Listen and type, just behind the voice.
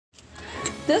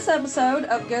This episode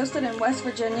of Ghosted in West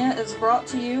Virginia is brought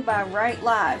to you by Right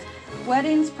Live.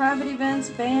 Weddings, private events,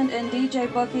 band and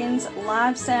DJ bookings,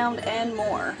 live sound, and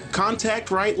more. Contact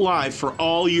Right Live for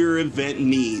all your event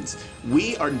needs.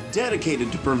 We are dedicated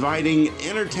to providing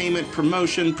entertainment,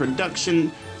 promotion,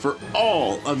 production for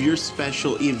all of your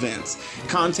special events.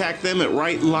 Contact them at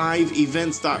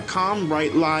rightliveevents.com,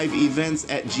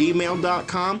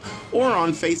 rightliveevents@gmail.com, or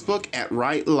on Facebook at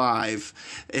Right Live.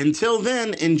 Until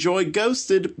then, enjoy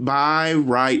Ghosted by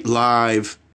Right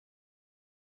Live.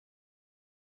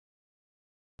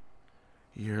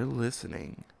 You're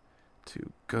listening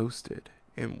to Ghosted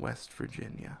in West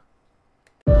Virginia.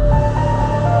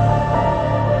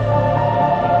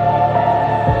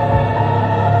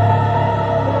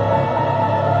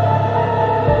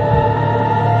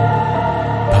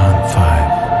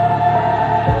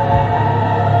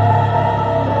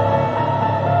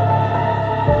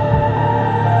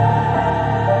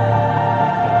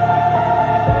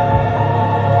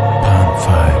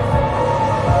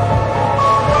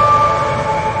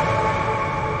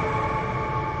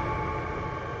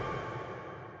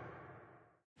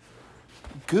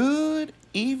 Good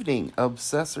evening,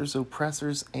 obsessors,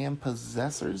 oppressors, and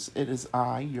possessors. It is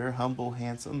I, your humble,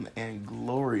 handsome, and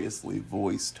gloriously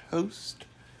voiced host,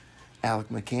 Alec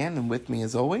McCann, and with me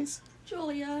as always,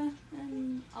 Julia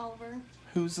and Oliver.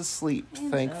 Who's asleep,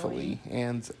 and thankfully, Zoe.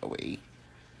 and Zoe.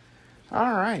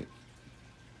 All right.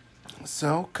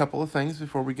 So, a couple of things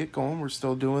before we get going. We're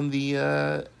still doing the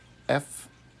the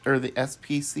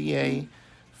SPCA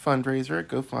fundraiser at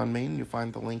GoFundMe, and you'll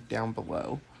find the link down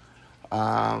below.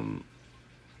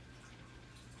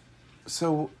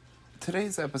 So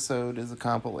today's episode is a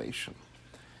compilation.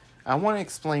 I want to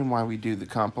explain why we do the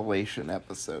compilation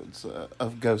episodes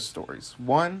of ghost stories.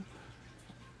 One,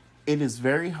 it is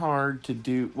very hard to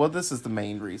do, well, this is the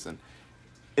main reason.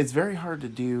 It's very hard to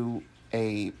do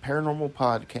a paranormal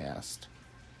podcast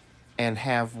and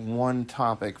have one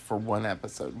topic for one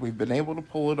episode. We've been able to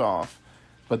pull it off,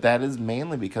 but that is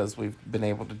mainly because we've been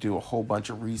able to do a whole bunch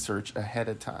of research ahead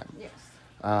of time. Yes.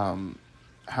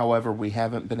 However, we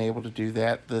haven't been able to do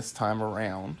that this time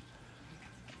around.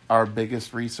 Our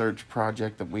biggest research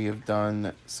project that we have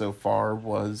done so far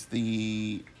was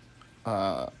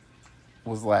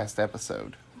last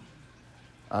episode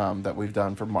that we've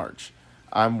done for March.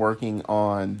 I'm working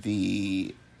on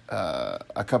a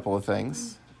couple of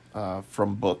things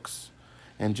from books,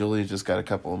 and Julia just got a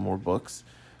couple of more books.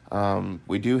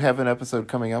 We do have an episode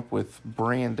coming up with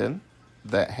Brandon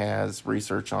that has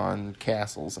research on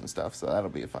castles and stuff, so that'll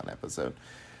be a fun episode.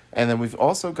 And then we've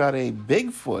also got a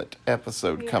Bigfoot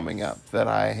episode coming up that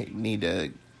I need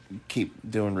to keep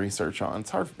doing research on.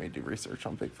 It's hard for me to do research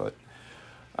on Bigfoot.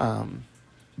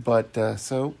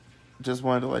 So just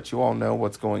wanted to let you all know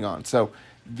what's going on. So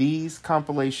these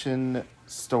compilation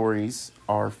stories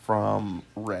are from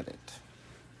Reddit.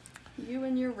 You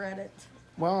and your Reddit.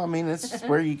 Well, I mean, it's just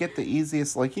where you get the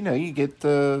easiest, you get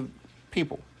the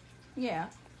people. Yeah.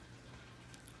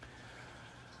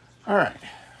 All right.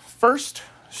 First,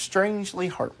 strangely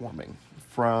heartwarming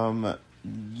from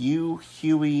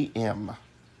Huey M.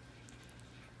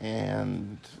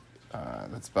 And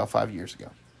that's about 5 years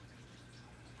ago.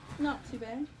 Not too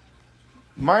bad.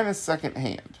 Mine is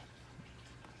secondhand.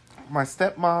 My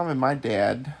stepmom and my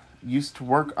dad used to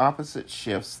work opposite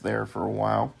shifts there for a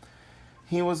while.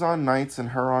 He was on nights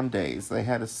and her on days. They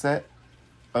had a set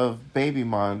of baby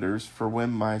monitors for when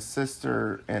my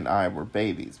sister and I were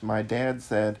babies. My dad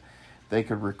said they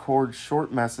could record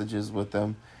short messages with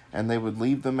them, and they would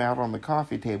leave them out on the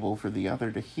coffee table for the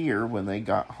other to hear when they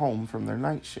got home from their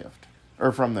night shift.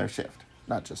 Or from their shift,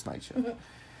 not just night shift.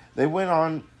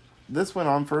 This went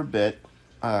on for a bit.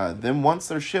 Then once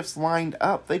their shifts lined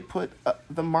up, they put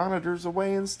the monitors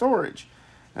away in storage.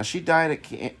 Now, she died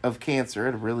of cancer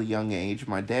at a really young age.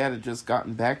 My dad had just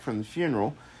gotten back from the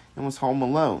funeral and was home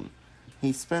alone.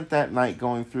 He spent that night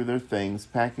going through their things,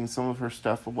 packing some of her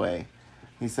stuff away.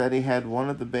 He said he had one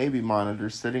of the baby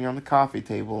monitors sitting on the coffee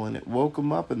table, and it woke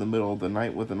him up in the middle of the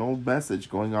night with an old message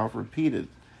going off repeated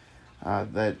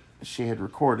that she had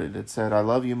recorded. It said, "I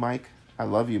love you, Mike. I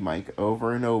love you, Mike,"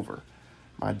 over and over.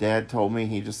 My dad told me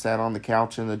he just sat on the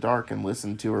couch in the dark and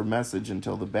listened to her message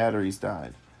until the batteries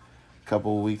died. A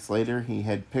couple of weeks later, he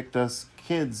had picked us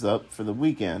kids up for the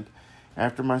weekend.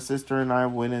 After my sister and I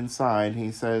went inside,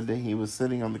 he said that he was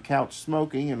sitting on the couch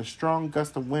smoking and a strong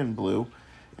gust of wind blew,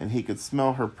 and he could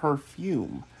smell her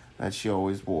perfume that she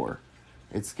always wore.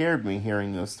 It scared me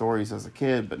hearing those stories as a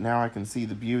kid, but now I can see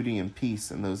the beauty and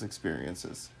peace in those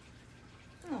experiences.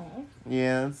 Oh.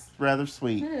 Yeah, it's rather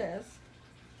sweet. It is.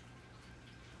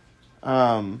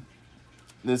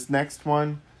 This next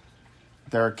one,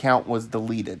 their account was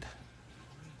deleted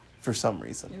for some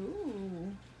reason.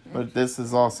 Ooh. But this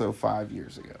is also 5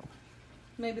 years ago.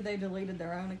 Maybe they deleted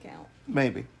their own account.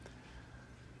 Maybe.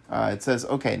 It says,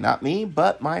 okay, not me,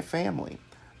 but my family.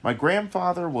 My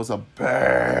grandfather was a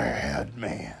bad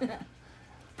man.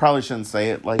 Probably shouldn't say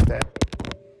it like that.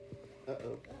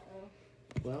 Uh-oh.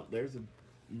 Well, there's a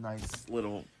nice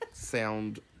little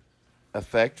sound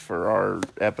effect for our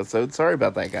episode. Sorry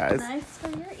about that, guys. Nice for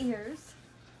your ears.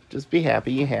 Just be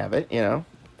happy you have it, you know.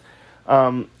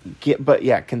 But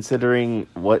yeah, considering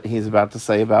what he's about to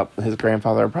say about his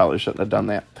grandfather, I probably shouldn't have done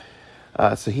that.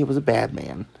 So he was a bad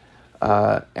man.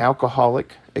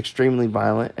 Alcoholic, extremely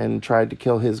violent, and tried to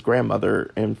kill his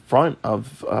grandmother in front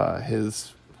of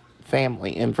his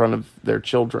family, in front of their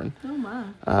children. Oh my.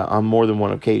 On more than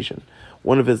one occasion.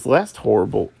 One of his less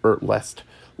horrible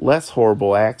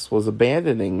acts was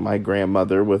abandoning my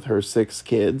grandmother with her 6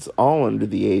 kids, all under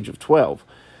the age of 12.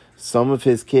 Some of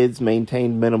his kids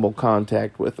maintained minimal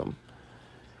contact with him.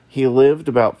 He lived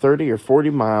about 30 or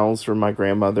 40 miles from my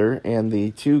grandmother and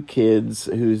the 2 kids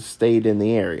who stayed in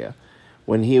the area.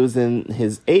 When he was in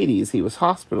his 80s, he was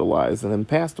hospitalized and then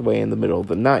passed away in the middle of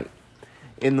the night.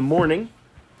 In the morning,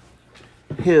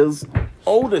 his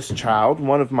oldest child,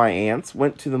 one of my aunts,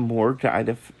 went to the morgue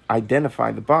to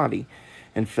identify the body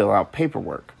and fill out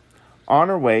paperwork. On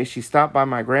her way, she stopped by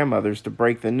my grandmother's to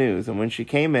break the news, and when she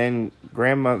came in,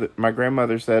 my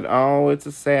grandmother said, "Oh, it's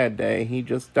a sad day. He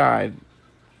just died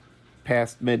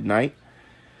past midnight."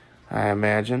 I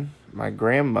imagine my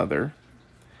grandmother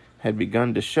had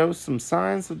begun to show some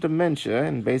signs of dementia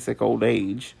and basic old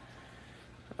age.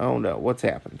 Oh no, what's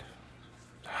happened?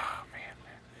 Oh man,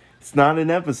 it's not an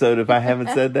episode if I haven't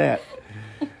said that.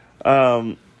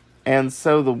 And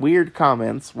so the weird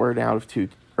comments weren't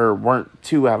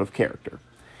too out of character.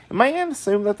 And my aunt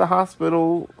assumed that the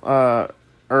hospital,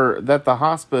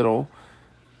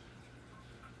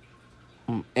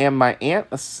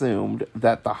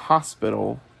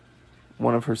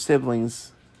 one of her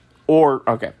siblings, I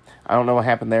don't know what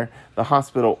happened there. The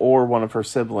hospital or one of her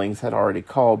siblings had already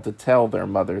called to tell their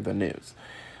mother the news.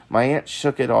 My aunt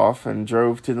shook it off and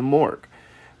drove to the morgue.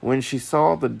 When she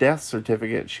saw the death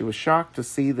certificate, she was shocked to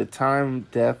see the time of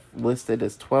death listed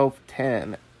as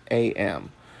 12:10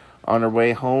 a.m. On her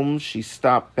way home, she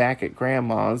stopped back at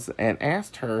Grandma's and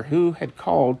asked her who had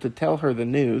called to tell her the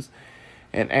news,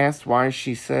 and asked why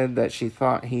she said that she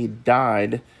thought he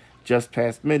died just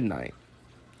past midnight.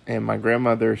 And my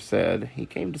grandmother said, "He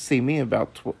came to see me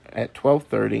at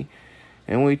 12:30,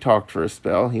 and we talked for a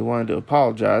spell. He wanted to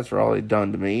apologize for all he'd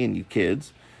done to me and you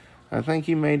kids. I think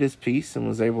he made his peace and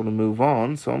was able to move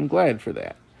on, so I'm glad for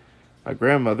that." My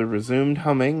grandmother resumed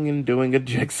humming and doing a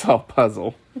jigsaw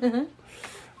puzzle.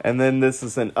 And then this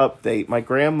is an update. My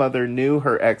grandmother knew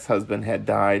her ex-husband had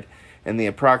died and the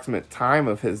approximate time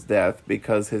of his death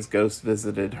because his ghost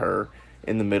visited her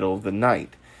in the middle of the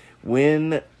night.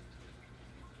 When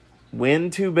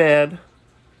to bed,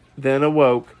 then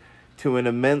awoke to an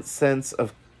immense set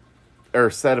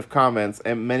of comments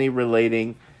and many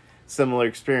relating similar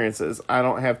experiences. I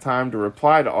don't have time to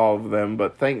reply to all of them,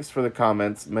 but thanks for the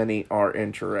comments. Many are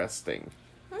interesting.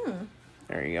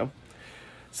 There you go.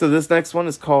 So this next one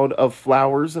is called Of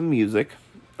Flowers and Music,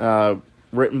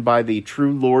 written by the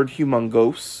True Lord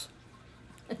Humongous.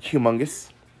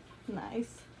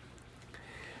 Nice.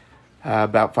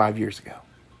 About 5 years ago.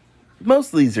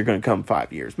 Most of these are going to come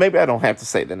 5 years. Maybe I don't have to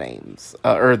say the names,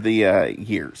 or the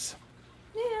years.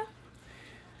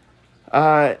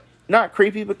 Yeah. Not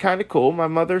creepy, but kind of cool. My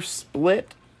mother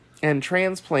split and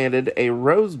transplanted a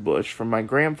rose bush from my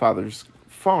grandfather's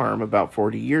farm about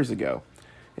 40 years ago.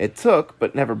 It took,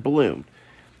 but never bloomed.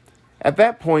 At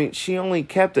that point, she only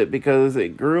kept it because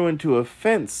it grew into a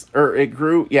fence, it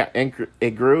grew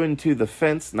into the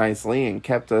fence nicely and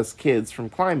kept us kids from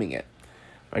climbing it.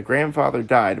 My grandfather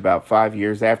died about 5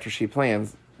 years after she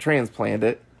transplanted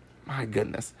it. My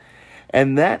goodness.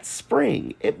 And that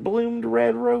spring, it bloomed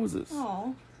red roses.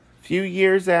 Aww. A few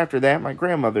years after that, my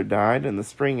grandmother died, and the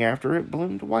spring after it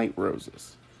bloomed white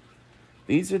roses.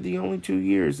 These are the only 2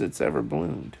 years it's ever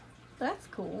bloomed. That's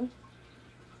cool.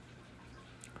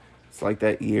 It's like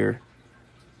that year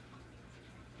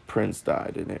Prince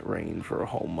died and it rained for a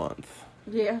whole month.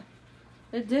 Yeah.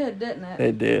 It did, didn't it?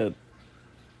 It did.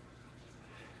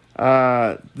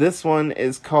 This one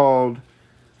is called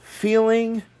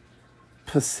Feeling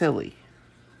Pacilli.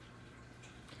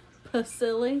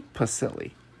 Pacilli?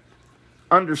 Pacilli.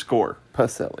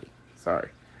 _Pacilli. Sorry.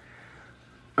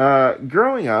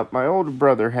 Growing up, my older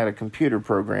brother had a computer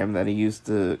program that he used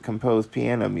to compose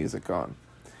piano music on.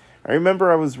 I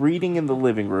remember I was reading in the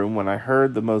living room when I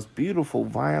heard the most beautiful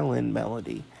violin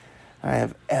melody. I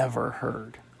have ever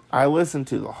heard. I listened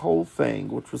to the whole thing,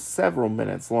 which was several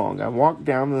minutes long. I walked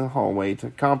down the hallway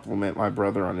to compliment my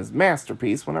brother on his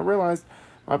masterpiece when I realized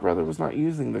my brother was not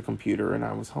using the computer and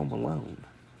I was home alone.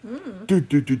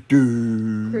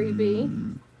 Creepy.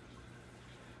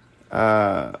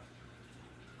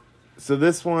 So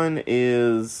this one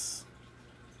is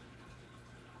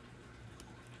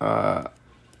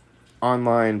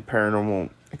online paranormal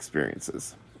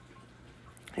experiences.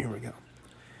 Here we go.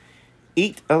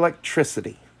 Eat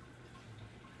electricity.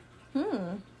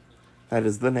 That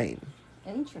is the name.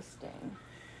 Interesting.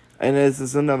 And this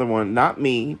is another one, not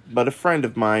me, but a friend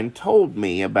of mine told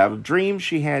me about a dream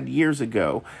she had years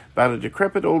ago about a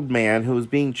decrepit old man who was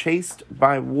being chased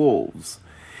by wolves.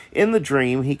 In the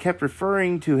dream, he kept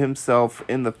referring to himself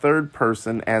in the third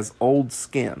person as Old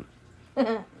Skin.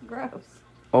 Gross.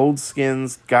 Old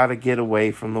Skin's gotta get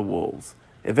away from the wolves.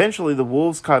 Eventually, the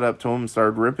wolves caught up to him and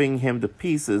started ripping him to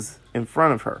pieces in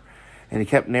front of her. And he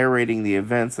kept narrating the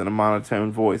events in a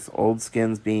monotone voice. Old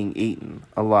Skin's being eaten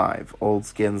alive. Old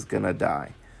Skin's gonna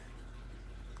die.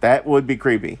 That would be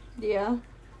creepy. Yeah.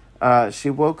 She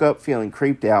woke up feeling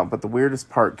creeped out, but the weirdest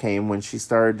part came when she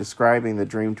started describing the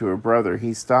dream to her brother.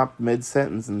 He stopped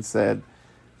mid-sentence and said,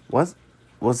 Was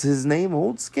his name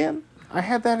Old Skin? I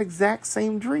had that exact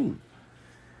same dream.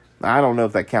 Now, I don't know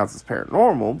if that counts as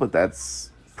paranormal, but that's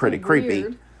pretty creepy.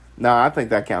 Weird. No, I think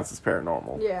that counts as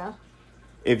paranormal. Yeah.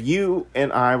 If you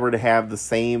and I were to have the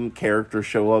same character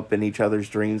show up in each other's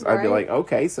dreams, I'd be like,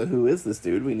 okay, so who is this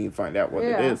dude? We need to find out what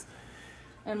it is.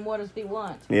 And what does he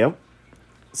want? Yep.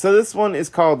 So this one is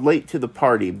called Late to the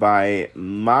Party by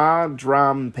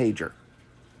Madram Pager.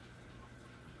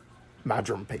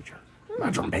 Madram Pager.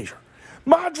 Madram Pager.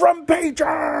 Madram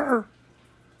Pager!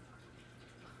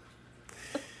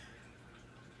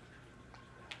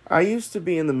 I used to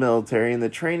be in the military, and the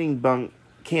training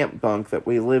camp bunk that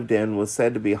we lived in was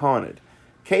said to be haunted.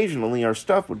 Occasionally, our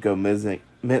stuff would go missing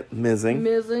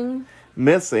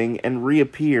and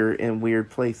reappear in weird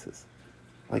places,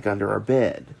 like under our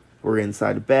bed or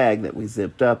inside a bag that we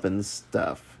zipped up and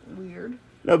stuff. Weird.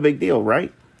 No big deal,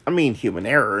 right? I mean, human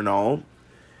error and all.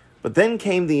 But then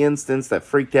came the instance that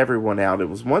freaked everyone out. It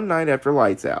was one night after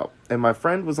lights out, and my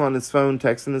friend was on his phone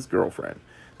texting his girlfriend.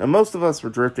 Now, most of us were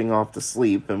drifting off to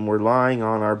sleep and were lying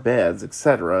on our beds,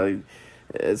 etc.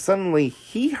 Suddenly,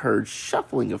 he heard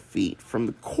shuffling of feet from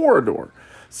the corridor.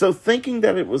 So, thinking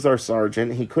that it was our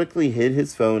sergeant, he quickly hid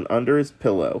his phone under his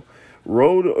pillow,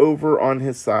 rolled over on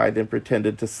his side, and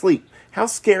pretended to sleep. How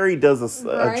scary does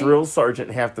a drill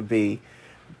sergeant have to be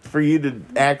for you to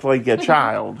act like a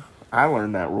child? I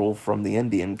learned that rule from the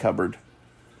Indian cupboard.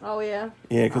 Oh, yeah?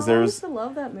 Yeah, because I used to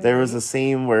love that movie. there was a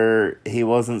scene where he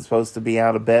wasn't supposed to be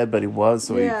out of bed, but he was,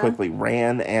 so he quickly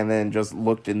ran and then just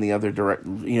looked in the other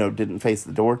direction, didn't face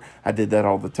the door. I did that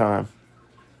all the time.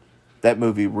 That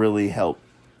movie really helped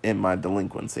in my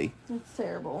delinquency. It's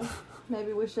terrible.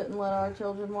 Maybe we shouldn't let our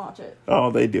children watch it.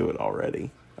 Oh, they do it already.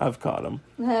 I've caught them.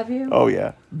 Have you? Oh,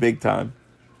 yeah. Big time.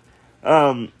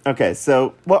 Okay,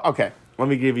 let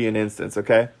me give you an instance,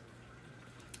 okay?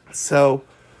 So,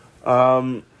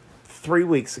 3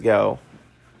 weeks ago,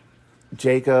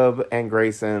 Jacob and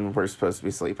Grayson were supposed to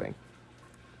be sleeping.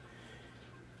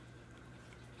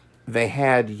 They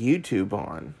had YouTube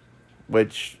on,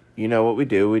 which, you know what we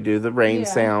do. We do the rain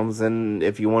sounds, and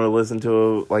if you want to listen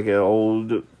to an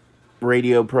old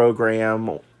radio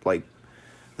program, like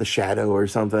The Shadow or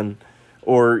something,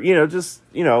 or, just,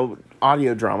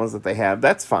 audio dramas that they have,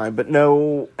 that's fine, but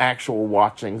no actual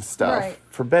watching stuff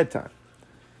for bedtime.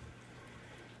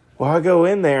 Well, I go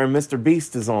in there and Mr.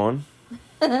 Beast is on.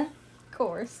 Of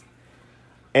course.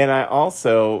 And I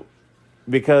also,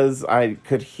 because I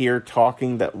could hear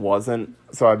talking that wasn't,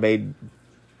 so I made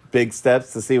big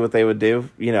steps to see what they would do,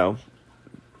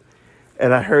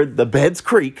 And I heard the beds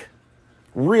creak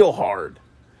real hard.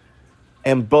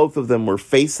 And both of them were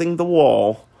facing the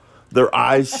wall, their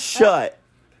eyes shut.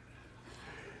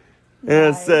 And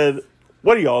I said,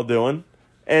 "What are y'all doing?"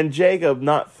 And Jacob,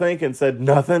 not thinking, said,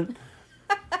 "Nothing."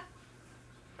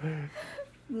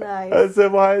 Nice. I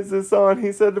said, "Why is this on?"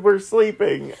 He said, "We're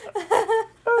sleeping."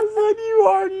 I said, "You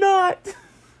are not."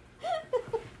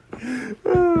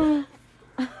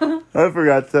 I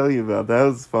forgot to tell you about that. It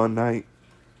was a fun night.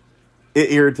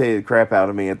 It irritated the crap out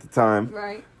of me at the time.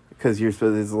 Right. Because you're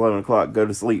supposed to, it's 11 o'clock, go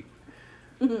to sleep.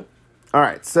 All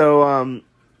right, so,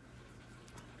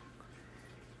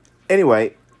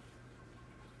 anyway,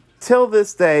 till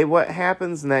this day, what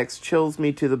happens next chills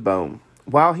me to the bone.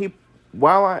 While he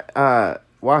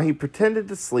pretended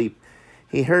to sleep,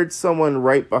 he heard someone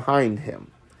right behind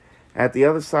him, at the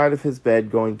other side of his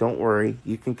bed, going, "Don't worry,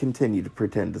 you can continue to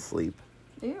pretend to sleep."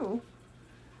 Ew.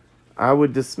 I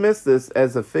would dismiss this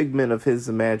as a figment of his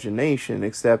imagination,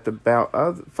 except about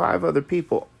 5 other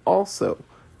people also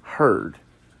heard,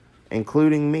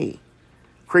 including me.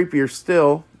 Creepier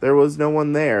still, there was no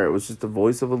one there. It was just the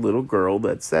voice of a little girl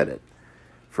that said it.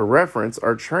 For reference,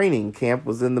 our training camp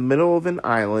was in the middle of an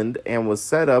island and was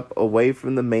set up away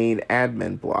from the main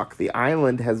admin block. The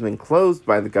island has been closed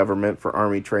by the government for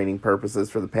army training purposes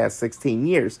for the past 16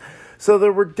 years, so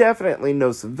there were definitely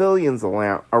no civilians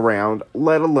around,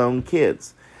 let alone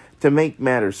kids. To make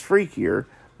matters freakier,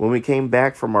 when we came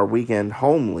back from our weekend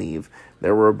home leave,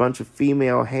 there were a bunch of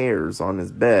female hairs on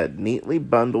his bed, neatly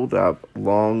bundled up,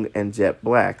 long and jet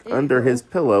black. Ew. Under his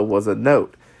pillow was a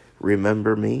note.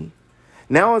 Remember me?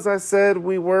 Now, as I said,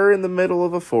 we were in the middle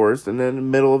of a forest and in the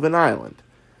middle of an island.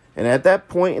 And at that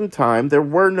point in time, there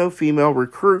were no female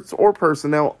recruits or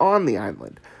personnel on the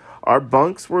island. Our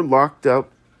bunks were locked up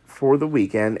for the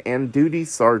weekend, and duty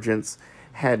sergeants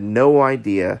had no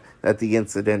idea that the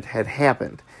incident had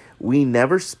happened. We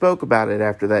never spoke about it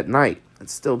after that night. It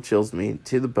still chills me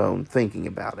to the bone thinking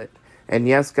about it. And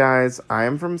yes, guys, I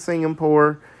am from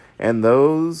Singapore, and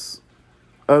those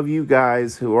of you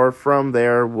guys who are from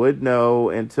there would know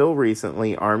until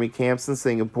recently, army camps in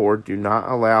Singapore do not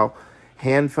allow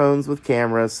hand phones with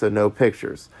cameras, so no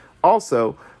pictures.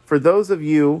 Also, for those of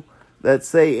you that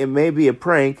say it may be a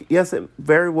prank, yes, it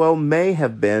very well may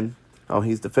have been. Oh,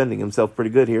 he's defending himself pretty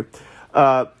good here.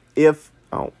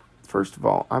 First of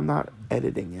all, I'm not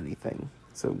editing anything,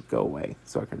 so go away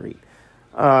so I can read.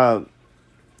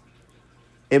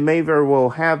 It may very well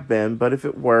have been, but if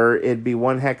it were, it'd be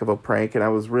one heck of a prank, and I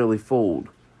was really fooled.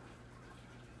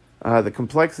 The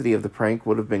complexity of the prank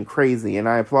would have been crazy, and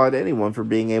I applaud anyone for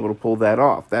being able to pull that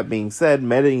off. That being said,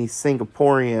 many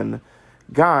Singaporean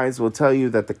guys will tell you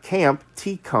that the camp,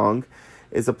 Tikong,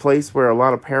 is a place where a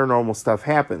lot of paranormal stuff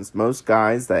happens. Most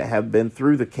guys that have been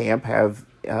through the camp have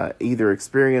either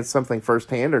experienced something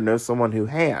firsthand or know someone who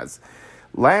has.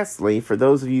 Lastly, for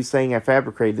those of you saying I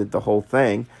fabricated the whole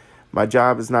thing, my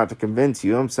job is not to convince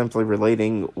you. I'm simply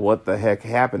relating what the heck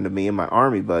happened to me and my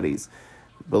army buddies.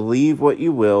 Believe what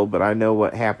you will, but I know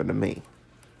what happened to me.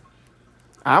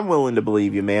 I'm willing to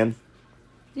believe you, man.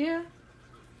 Yeah.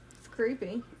 It's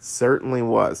creepy. Certainly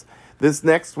was. This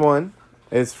next one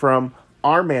is from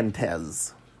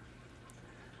Armantez.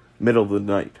 Middle of the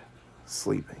night.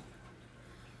 Sleeping.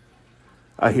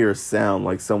 I hear a sound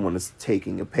like someone is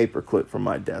taking a paperclip from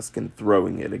my desk and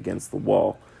throwing it against the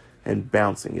wall and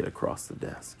bouncing it across the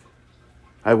desk.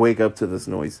 I wake up to this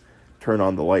noise, turn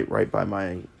on the light right by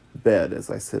my bed as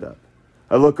I sit up.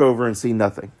 I look over and see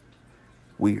nothing.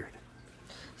 Weird.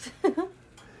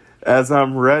 As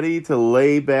I'm ready to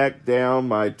lay back down,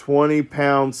 my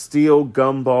 20-pound steel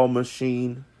gumball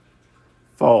machine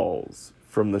falls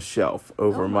from the shelf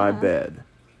over my bed,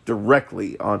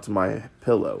 directly onto my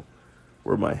pillow,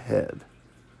 where my head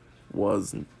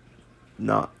was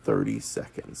not 30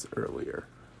 seconds earlier.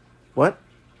 What?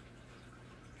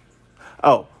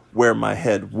 Oh, where my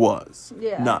head was.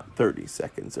 Yeah. Not 30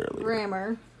 seconds earlier.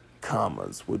 Grammar.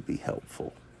 Commas would be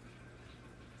helpful.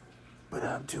 But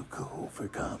I'm too cool for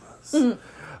commas.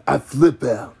 I flip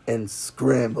out and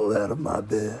scramble out of my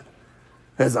bed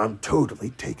as I'm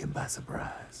totally taken by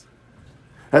surprise.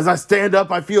 As I stand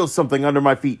up, I feel something under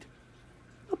my feet.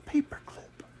 A paperclip.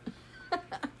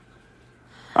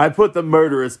 I put the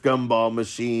murderous gumball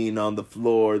machine on the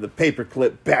floor, the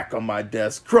paperclip back on my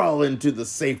desk, crawl into the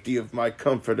safety of my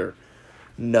comforter.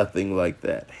 Nothing like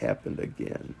that happened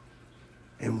again.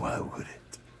 And why would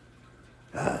it?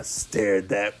 I stared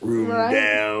that room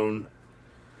down.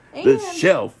 And the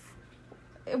shelf.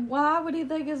 Why would he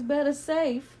think his bed is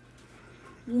safe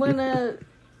when a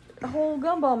whole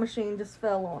gumball machine just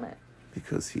fell on it?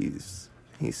 Because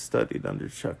he studied under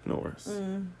Chuck Norris.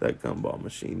 That gumball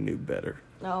machine knew better.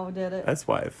 Oh, did it? That's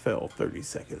why it fell 30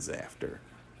 seconds after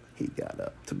he got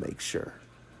up to make sure.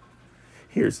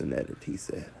 Here's an edit, he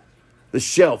said. The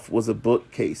shelf was a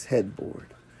bookcase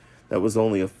headboard that was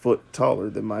only a foot taller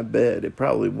than my bed. It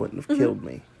probably wouldn't have killed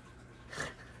me.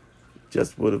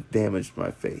 Just would have damaged my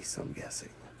face, I'm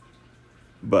guessing.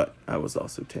 But I was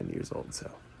also 10 years old, so,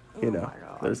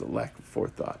 there's a lack of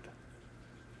forethought.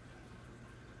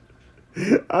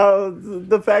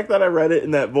 The fact that I read it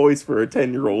in that voice for a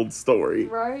 10-year-old story.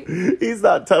 Right. He's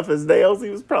not tough as nails. He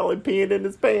was probably peeing in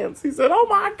his pants. He said, "Oh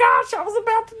my gosh, I was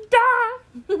about to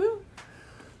die."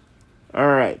 All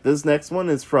right, this next one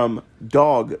is from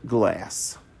Dog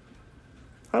Glass.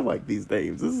 I like these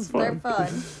names. This is fun. They're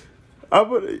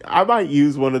fun. I might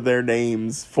use one of their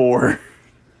names for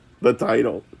the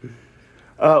title.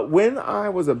 When I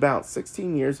was about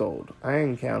 16 years old, I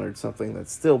encountered something that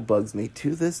still bugs me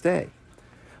to this day.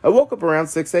 I woke up around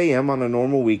 6 a.m. on a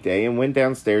normal weekday and went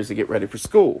downstairs to get ready for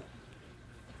school.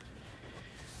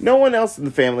 No one else in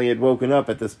the family had woken up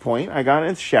at this point. I got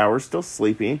in the shower, still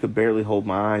sleepy, and could barely hold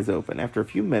my eyes open. After a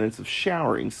few minutes of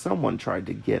showering, someone tried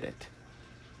to get it.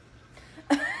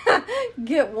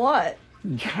 Get what?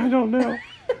 I don't know.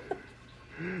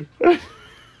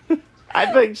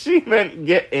 I think she meant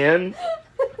get in.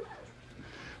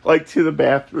 Like to the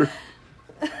bathroom.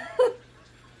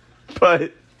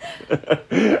 But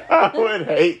I would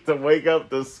hate to wake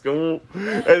up to school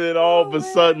and then all of a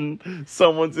sudden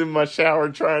someone's in my shower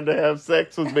trying to have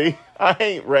sex with me. I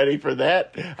ain't ready for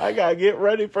that. I gotta get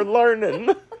ready for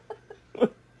learning.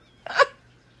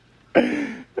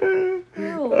 That's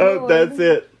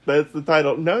it. That's the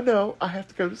title. No, I have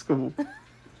to go to school.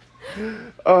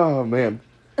 Oh, man.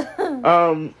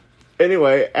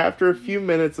 Anyway, after a few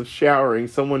minutes of showering,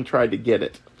 someone tried to get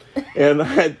it. And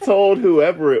I told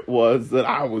whoever it was that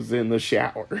I was in the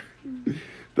shower.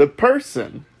 The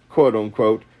person, quote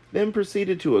unquote, then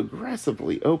proceeded to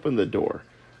aggressively open the door.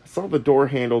 I saw the door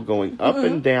handle going up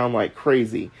and down like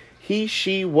crazy. He,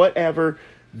 she, whatever,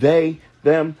 they,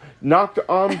 them, knocked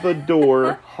on the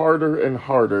door harder and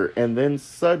harder and then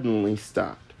suddenly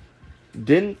stopped.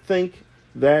 Didn't think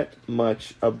that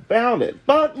much about it.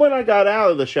 But when I got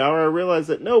out of the shower, I realized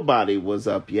that nobody was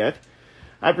up yet.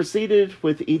 I proceeded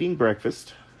with eating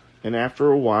breakfast, and after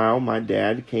a while, my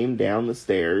dad came down the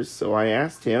stairs, so I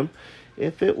asked him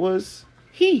if it was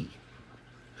he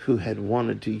who had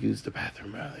wanted to use the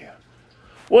bathroom earlier.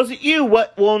 Was it you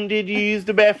what wanted to use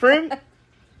the bathroom?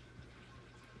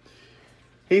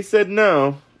 He said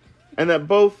no, and that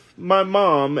both my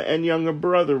mom and younger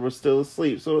brother were still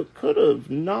asleep, so it could have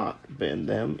not been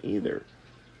them either.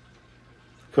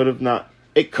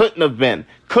 It couldn't have been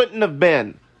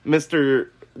Mr.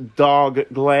 Dog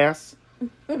Glass.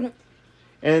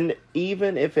 And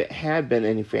even if it had been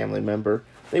any family member,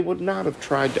 they would not have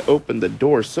tried to open the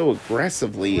door so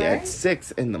aggressively at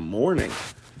 6 in the morning.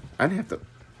 I'd have to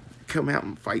come out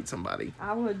and fight somebody.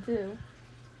 I would too.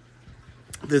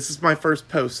 This is my first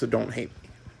post, so don't hate me.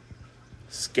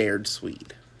 Scared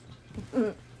Swede.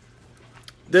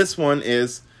 This one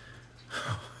is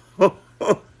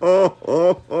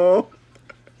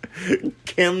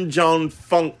Kim Jong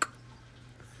Funk.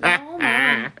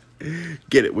 Oh,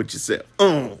 Get it with yourself.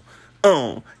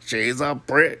 She's a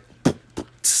brick.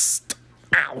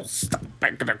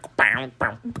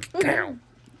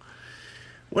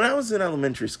 When I was in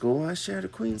elementary school, I shared a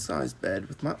queen-size bed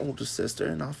with my older sister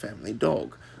and our family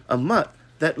dog, a mutt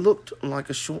that looked like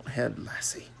a short-haired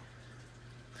lassie.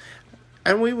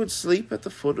 And we would sleep at the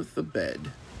foot of the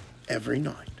bed every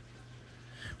night.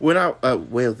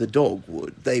 The dog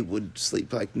would. They would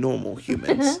sleep like normal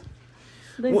humans.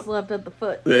 They slept at the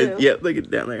foot, too. Yeah, look at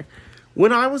it down there.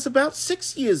 When I was about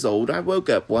 6 years old, I woke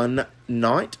up one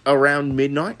night around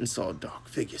midnight and saw a dark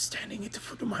figure standing at the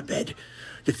foot of my bed.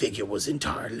 The figure was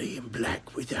entirely in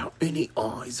black without any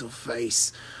eyes or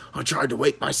face. I tried to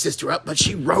wake my sister up, but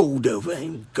she rolled over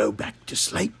and go back to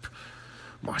sleep.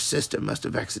 My sister must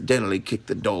have accidentally kicked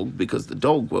the dog because the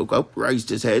dog woke up, raised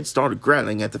his head, started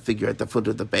growling at the figure at the foot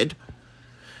of the bed.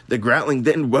 The growling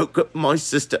then woke up my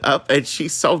sister up, and she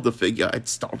saw the figure and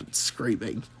started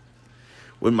screaming.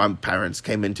 When my parents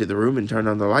came into the room and turned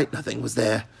on the light, nothing was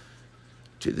there.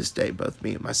 To this day, both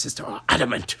me and my sister are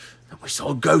adamant that we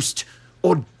saw a ghost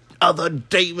or other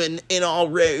demon in our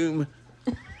room.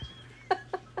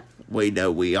 We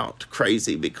know we aren't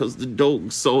crazy because the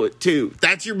dog saw it too.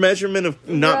 That's your measurement of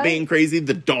not being crazy?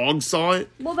 The dog saw it?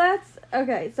 Well, that's...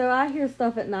 Okay, so I hear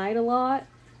stuff at night a lot,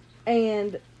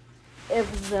 and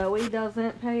if Zoe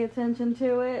doesn't pay attention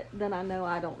to it, then I know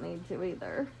I don't need to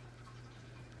either.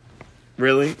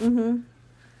 Really? Mm-hmm.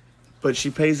 But she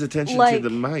pays attention to the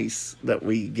mice that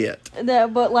we get.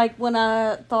 But like when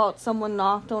I thought someone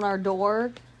knocked on our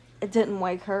door, it didn't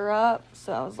wake her up.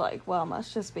 So I was like, well, I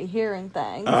must just be hearing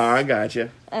things. Oh, I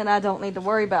gotcha. And I don't need to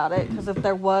worry about it, because if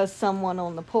there was someone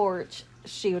on the porch,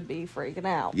 she would be freaking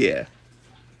out. Yeah.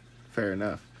 Fair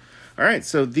enough. All right,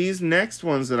 so these next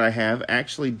ones that I have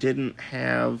actually didn't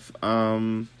have,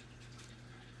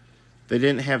 they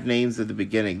didn't have names at the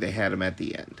beginning. They had them at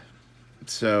the end.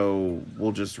 So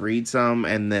we'll just read some,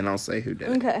 and then I'll say who did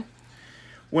it. Okay.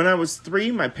 When I was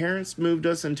 3, my parents moved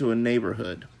us into a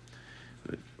neighborhood,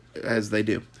 as they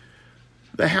do.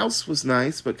 The house was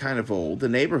nice, but kind of old. The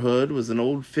neighborhood was an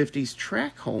old 50s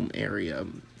tract home area,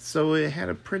 so it had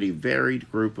a pretty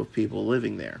varied group of people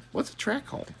living there. What's a tract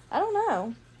home? I don't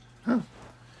know. Huh.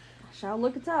 I shall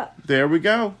look it up. There we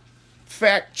go.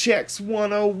 Fact checks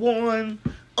 101.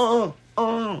 With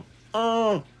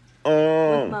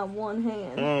my one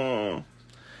hand.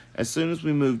 As soon as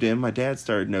we moved in, my dad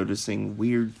started noticing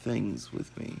weird things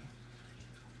with me.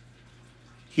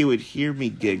 He would hear me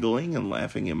giggling and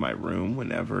laughing in my room.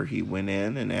 Whenever he went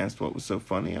in and asked what was so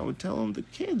funny, I would tell him the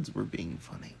kids were being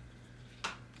funny.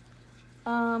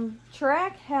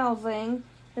 Tract housing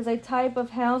is a type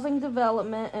of housing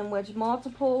development in which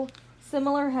multiple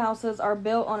similar houses are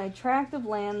built on a tract of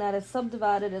land that is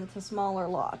subdivided into smaller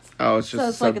lots. Oh, it's just so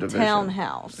it's like a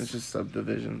townhouse. It's just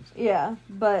subdivisions. Yeah,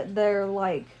 but they're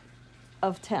like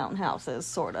of townhouses,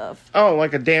 sort of. Oh,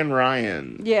 like a Dan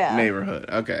Ryan neighborhood.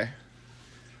 Okay.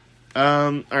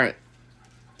 Alright.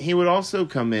 He would also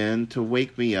come in to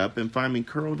wake me up and find me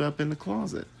curled up in the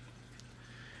closet.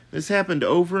 This happened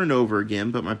over and over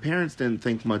again, but my parents didn't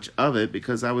think much of it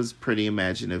because I was a pretty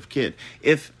imaginative kid.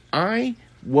 If I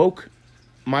woke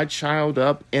my child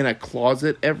up in a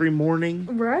closet every morning,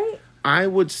 right, I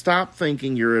would stop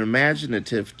thinking you're an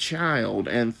imaginative child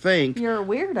and think you're a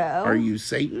weirdo. Are you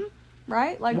Satan?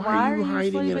 Right? Like, why are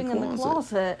you sleeping in the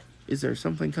closet? Is there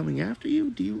something coming after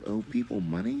you? Do you owe people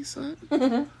money, son?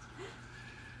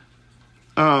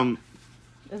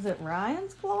 Is it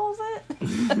Ryan's closet?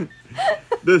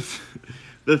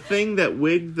 The thing that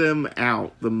wigged them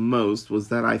out the most was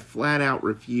that I flat out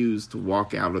refused to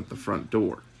walk out at the front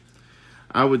door.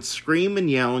 I would scream and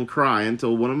yell and cry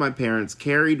until one of my parents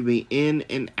carried me in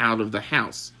and out of the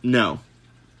house. No,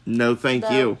 thank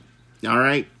you. All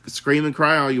right, scream and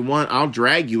cry all you want. I'll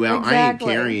drag you out. Exactly. I ain't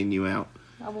carrying you out.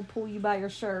 I will pull you by your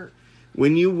shirt.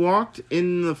 When you walked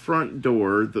in the front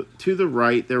door, to the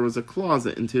right there was a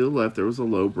closet, and to the left there was a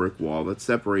low brick wall that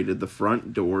separated the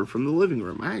front door from the living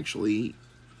room. I actually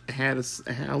had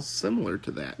a house similar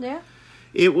to that. Yeah.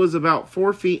 It was about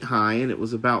 4 feet high, and it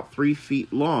was about 3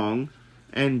 feet long,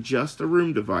 and just a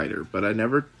room divider, but I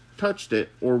never touched it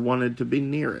or wanted to be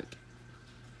near it.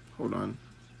 Hold on.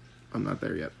 I'm not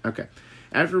there yet. Okay.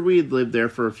 After we had lived there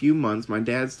for a few months, my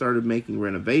dad started making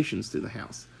renovations to the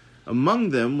house. Among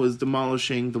them was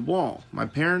demolishing the wall. My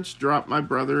parents dropped my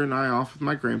brother and I off with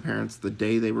my grandparents the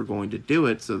day they were going to do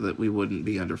it so that we wouldn't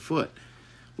be underfoot.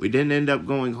 We didn't end up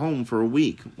going home for a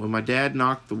week. When my dad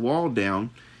knocked the wall down,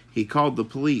 he called the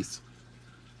police.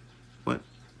 What?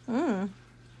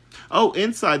 Oh,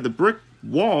 inside the brick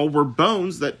wall were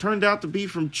bones that turned out to be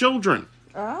from children.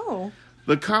 Oh.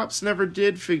 The cops never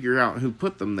did figure out who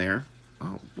put them there.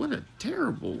 Oh, what a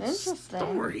terrible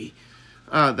story.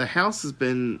 The house has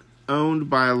been owned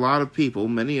by a lot of people,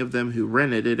 many of them who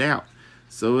rented it out.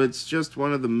 So it's just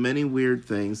one of the many weird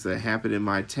things that happened in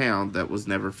my town that was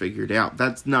never figured out.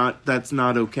 That's not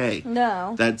okay.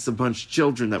 No. That's a bunch of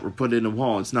children that were put in a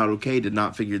wall. It's not okay to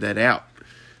not figure that out.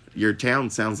 Your town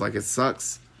sounds like it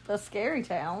sucks. A scary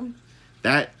town.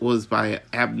 That was by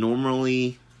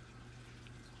abnormally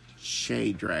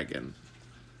Shea Dragon.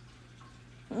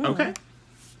 Okay.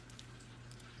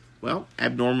 Well,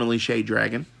 abnormally Shea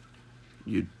Dragon.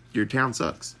 Your town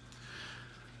sucks.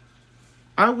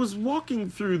 I was walking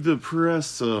through the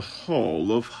press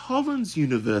hall of Hollins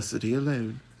University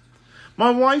alone.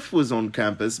 My wife was on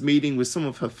campus meeting with some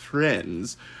of her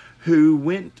friends who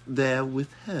went there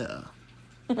with her.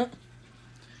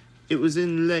 It was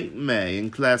in late May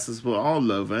and classes were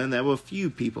all over and there were few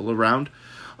people around.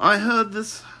 I heard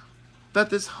that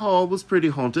this hall was pretty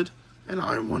haunted and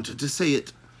I wanted to see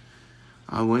it.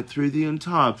 I went through the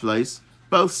entire place,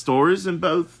 both stories and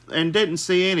didn't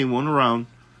see anyone around.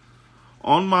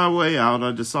 On my way out,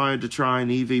 I decided to try an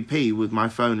EVP with my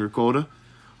phone recorder.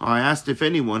 I asked if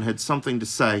anyone had something to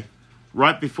say.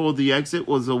 Right before the exit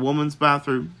was a woman's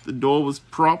bathroom. The door was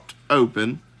propped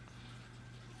open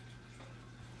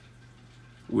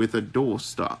with a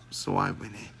doorstop, so I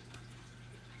went in.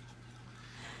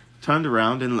 Turned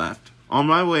around and left. On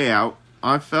my way out,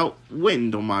 I felt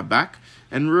wind on my back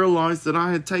and realized that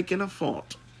I had taken a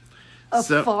fart. A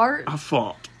fart? A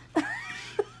fart.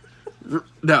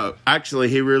 No, actually,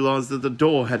 he realized that the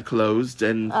door had closed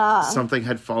and something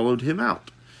had followed him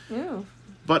out. Ew.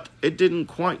 But it didn't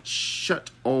quite shut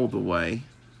all the way.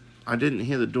 I didn't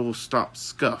hear the door stop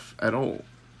scuff at all.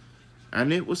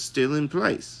 And it was still in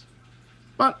place.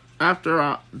 But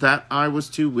after that, I was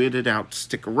too weirded out to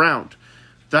stick around.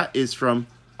 That is from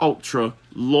Ultra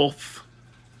Loth.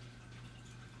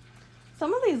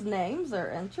 Some of these names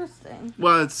are interesting.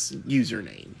 Well, it's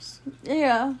usernames.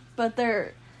 Yeah, but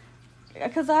they're...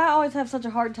 Because I always have such a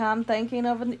hard time thinking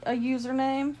of a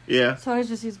username. Yeah. So I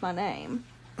just use my name.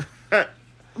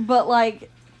 But,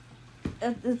 like,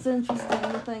 it's interesting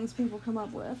the things people come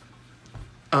up with.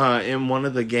 In one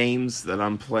of the games that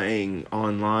I'm playing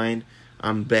online,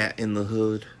 I'm Bat in the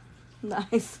Hood.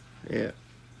 Nice. Yeah.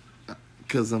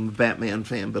 Because I'm a Batman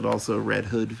fan, but also a Red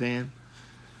Hood fan.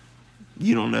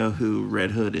 You don't know who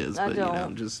Red Hood is, I but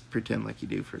don't. just pretend like you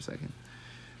do for a second.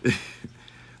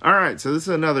 All right, so this is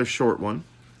another short one.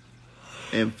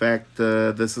 In fact,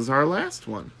 this is our last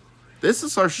one. This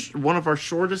is one of our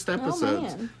shortest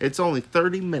episodes. Man. It's only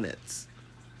 30 minutes.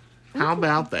 How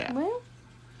about that? Well,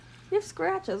 you have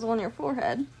scratches on your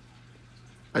forehead.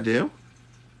 I do?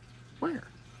 Where?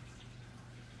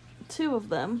 2 of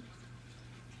them.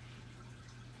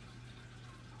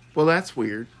 Well, that's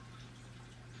weird.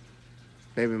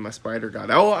 Maybe my spider got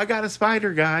it. Oh, I got a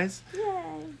spider, guys.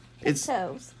 Yay. It's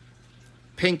toes.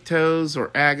 Pink Toes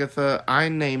or Agatha. I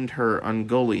named her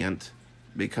Ungoliant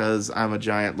because I'm a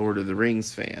giant Lord of the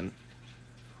Rings fan.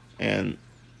 And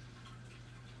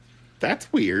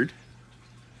that's weird.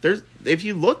 If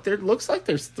you look, there looks like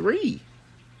there's 3.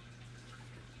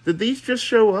 Did these just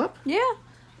show up? Yeah.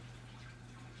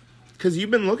 Because you've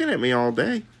been looking at me all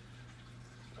day.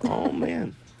 Oh,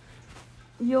 man.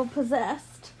 You're possessed.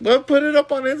 Well, put it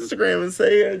up on Instagram and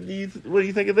say, what do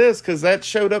you think of this? Because that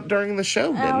showed up during the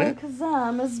show, didn't it?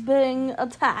 Alakazam is being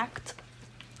attacked.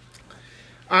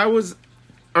 All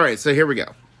right, so here we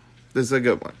go. This is a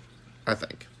good one, I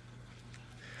think.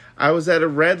 I was at a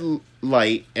red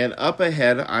light, and up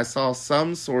ahead I saw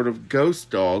some sort of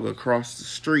ghost dog across the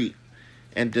street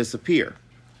and disappear.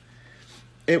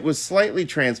 It was slightly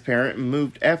transparent and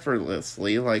moved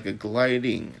effortlessly, like a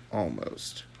gliding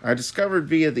almost. I discovered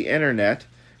via the internet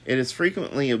it is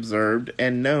frequently observed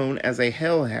and known as a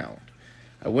hellhound.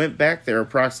 I went back there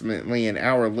approximately an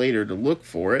hour later to look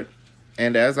for it,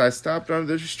 and as I stopped on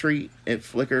the street, it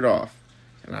flickered off,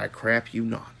 and I crap you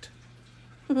not.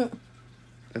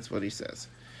 That's what he says.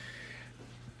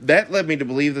 That led me to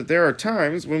believe that there are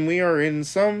times when we are in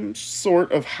some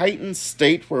sort of heightened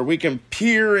state where we can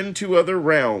peer into other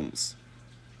realms.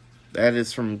 That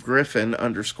is from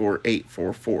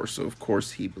Griffin_844, so of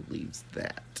course he believes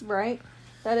that. Right?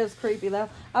 That is creepy, though.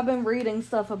 I've been reading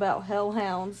stuff about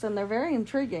hellhounds, and they're very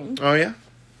intriguing. Oh, yeah?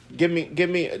 Give me,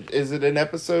 is it an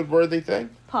episode-worthy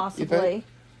thing? Possibly.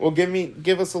 Well,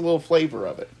 give us a little flavor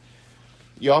of it.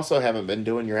 You also haven't been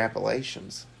doing your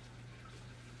Appalachians.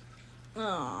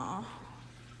 Aww.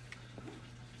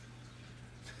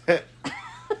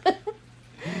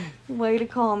 Way to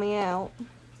call me out.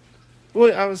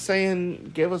 Well, I was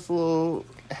saying, give us a little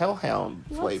hellhound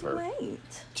flavor. Wait.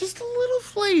 Just a little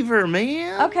flavor,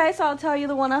 man. Okay, so I'll tell you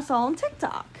the one I saw on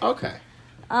TikTok. Okay.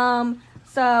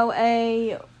 So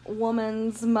a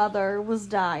woman's mother was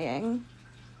dying,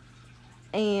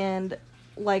 and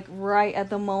like right at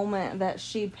the moment that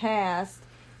she passed,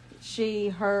 she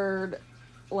heard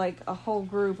like a whole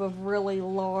group of really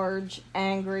large,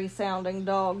 angry sounding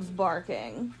dogs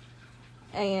barking,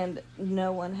 and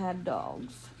no one had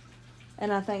dogs.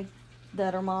 And I think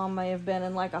that her mom may have been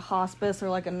in like a hospice or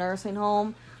like a nursing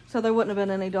home, so there wouldn't have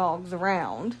been any dogs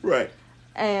around. Right.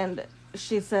 And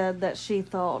she said that she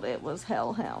thought it was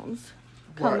hellhounds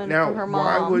coming now, for her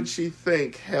mom. why would she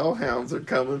think hellhounds are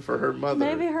coming for her mother?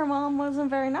 Maybe her mom wasn't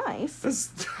very nice.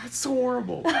 That's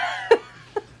horrible.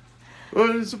 Well,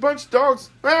 there's a bunch of dogs.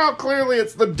 Well, clearly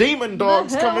it's the demon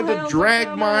dogs coming to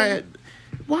drag my...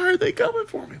 Why are they coming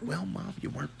for me? Well, Mom, you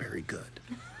weren't very good.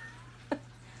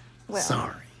 Well,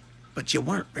 sorry, but you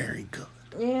weren't very good.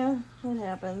 Yeah, it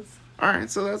happens. All right,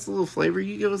 so that's a little flavor.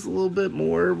 You give us a little bit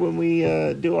more when we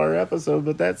do our episode,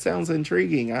 but that sounds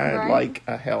intriguing. I'd like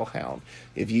a hellhound.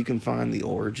 If you can find the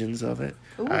origins of it,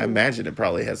 Ooh. I imagine it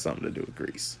probably has something to do with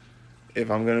grease.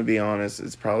 If I'm going to be honest,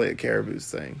 it's probably a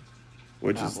caribou's thing,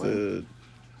 which is the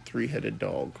 3-headed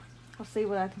dog. I'll see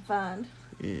what I can find.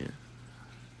 Yeah.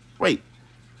 Wait.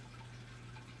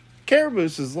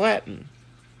 Caribous is Latin.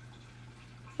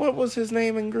 What was his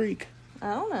name in Greek?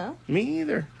 I don't know. Me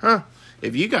either. Huh.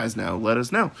 If you guys know, let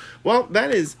us know. Well, that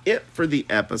is it for the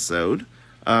episode.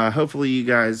 Hopefully you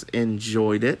guys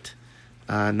enjoyed it.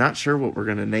 Not sure what we're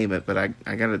going to name it, but I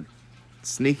got a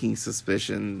sneaking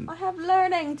suspicion. I have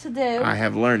learning to do. I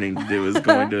have learning to do is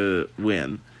going to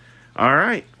win. All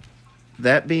right.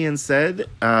 That being said,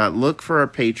 look for our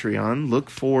Patreon. Look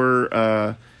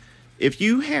for... if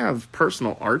you have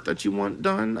personal art that you want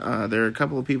done, there are a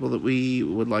couple of people that we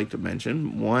would like to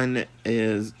mention. One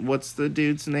is, what's the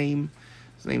dude's name?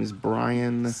 His name is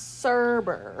Brian...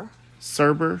 Serber.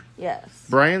 Serber? Yes.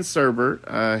 Brian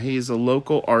Serber. He's a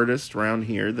local artist around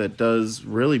here that does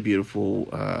really beautiful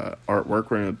artwork. We're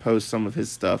going to post some of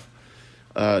his stuff.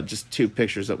 Just 2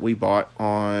 pictures that we bought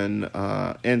on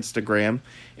Instagram.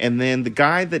 And then the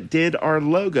guy that did our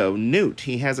logo, Newt,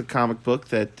 he has a comic book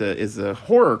that is a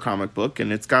horror comic book,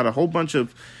 and it's got a whole bunch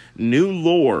of new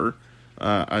lore,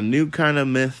 a new kind of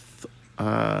myth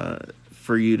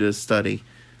for you to study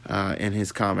in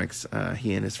his comics.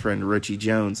 He and his friend Richie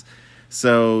Jones.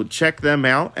 So check them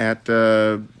out at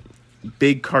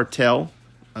Big Cartel,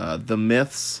 The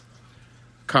Myths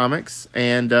Comics.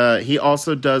 And he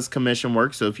also does commission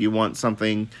work. So if you want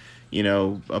something,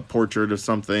 a portrait of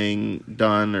something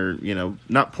done, or,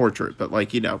 not portrait, but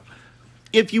like,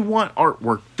 if you want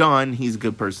artwork done, he's a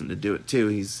good person to do it too.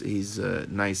 He's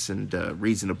nice and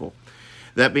reasonable.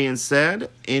 That being said,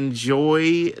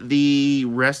 enjoy the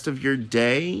rest of your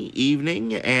day,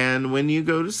 evening, and when you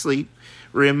go to sleep,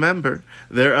 remember,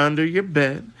 they're under your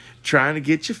bed, trying to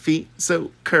get your feet,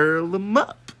 so curl them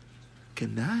up.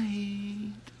 Good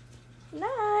night.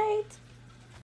 Night.